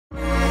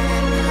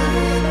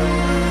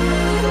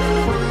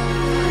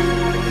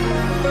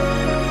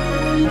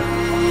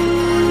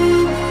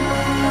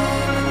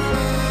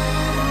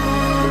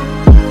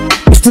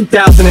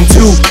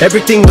2002,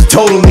 everything was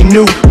totally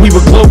new. We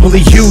were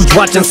globally huge,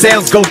 watching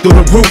sales go through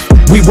the roof.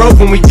 We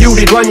wrote when we viewed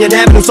it, Runyon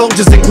Avenue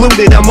soldiers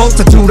included. A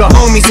multitude of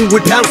homies who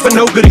would pound for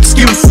no good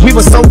excuse. We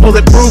were so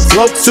bulletproof,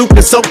 float soup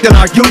and soaked in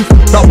our youth.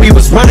 Thought we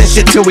was running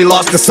shit till we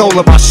lost the sole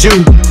of our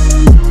shoe.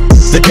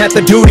 The death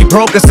of duty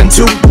broke us in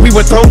two. We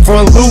were thrown for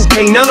a loop,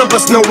 ain't none of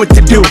us know what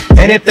to do.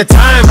 And at the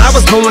time, I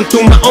was going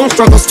through my own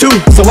struggles too.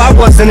 So I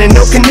wasn't in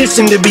no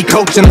condition to be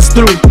coaching us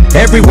through.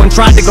 Everyone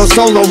tried to go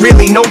solo,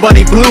 really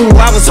nobody blew.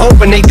 I was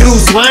hoping they do,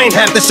 so I ain't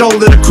have to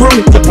shoulder the crew.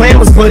 The plan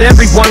was put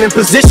everyone in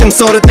position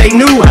so that they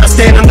knew how to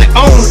stand on their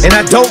own. And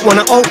I don't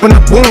wanna open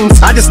up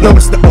wounds, I just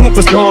noticed the oomph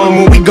was gone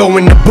when we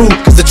go in the booth.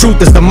 Cause the truth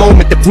is the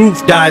moment the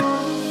roof died,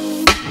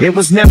 it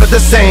was never the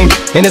same,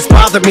 and it's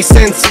bothered me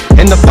since.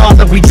 And the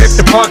farther we drift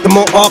apart, the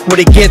more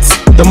awkward it gets.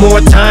 The more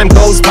time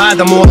goes by,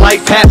 the more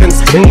life happens.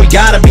 And we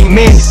gotta be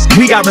men,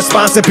 we got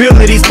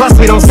responsibilities. Plus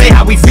we don't say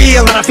how we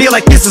feel, and I feel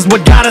like this is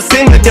what got us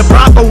in the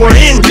debacle we're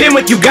in. Been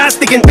with you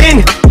guys thick and thin,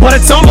 but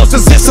it's almost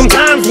as if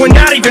sometimes we're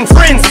not even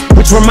friends.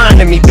 Which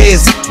reminded me,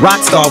 Biz,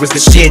 Rockstar was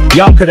the shit.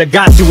 Y'all could've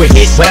got you a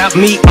hit without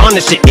me on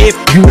the shit. If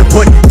you would've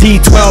put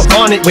D12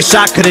 on it, wish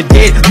I could've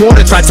did more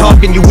to try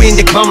talking you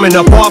into coming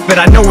up off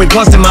it. I know it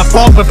wasn't my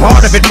fault, but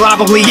part of it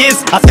probably is.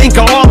 I think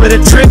of all of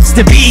the trips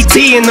to BET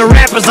and the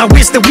rappers I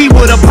wish that we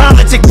would've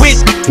politic with.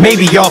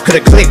 Maybe y'all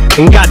could've clicked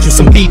and got you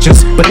some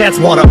features, but that's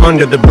water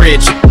under the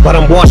bridge. But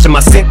I'm washing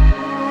my sin.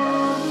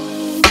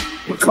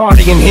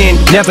 Cardi in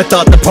hand, never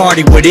thought the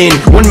party would end.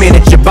 1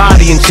 minute your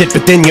body and shit,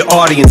 but then your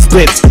audience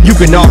splits. You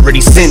can already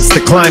sense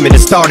the climate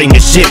is starting to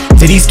shift.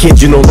 To these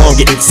kids you no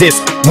longer exist.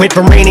 Went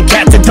from raining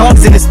cats and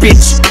dogs in this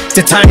bitch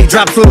to tiny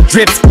drops, little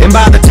drips. And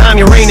by the time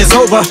your reign is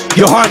over,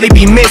 you'll hardly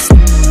be missed.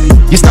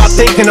 You start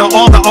thinking of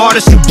all the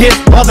artists you get,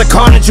 all the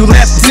carnage you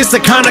left. Is this the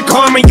kind of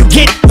karma you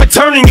get for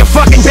turning your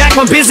fucking back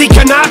on busy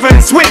Canava and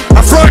Swift?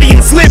 A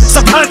Freudian slip,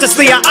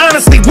 subconsciously I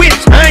honestly wish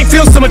I ain't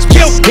feel so much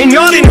guilt and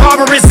y'all didn't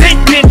harbor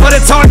resentment. But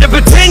it's hard to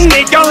pretend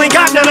that y'all ain't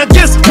got none. I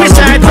just wish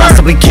I had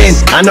possibly can.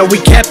 I know we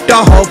kept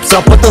our hopes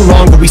up, but the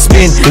longer we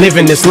spend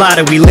living this lie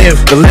that we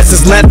live, the less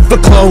is left for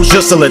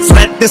closure. So let's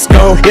let this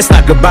go. It's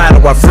not goodbye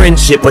to our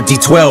friendship, but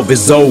D12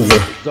 is over.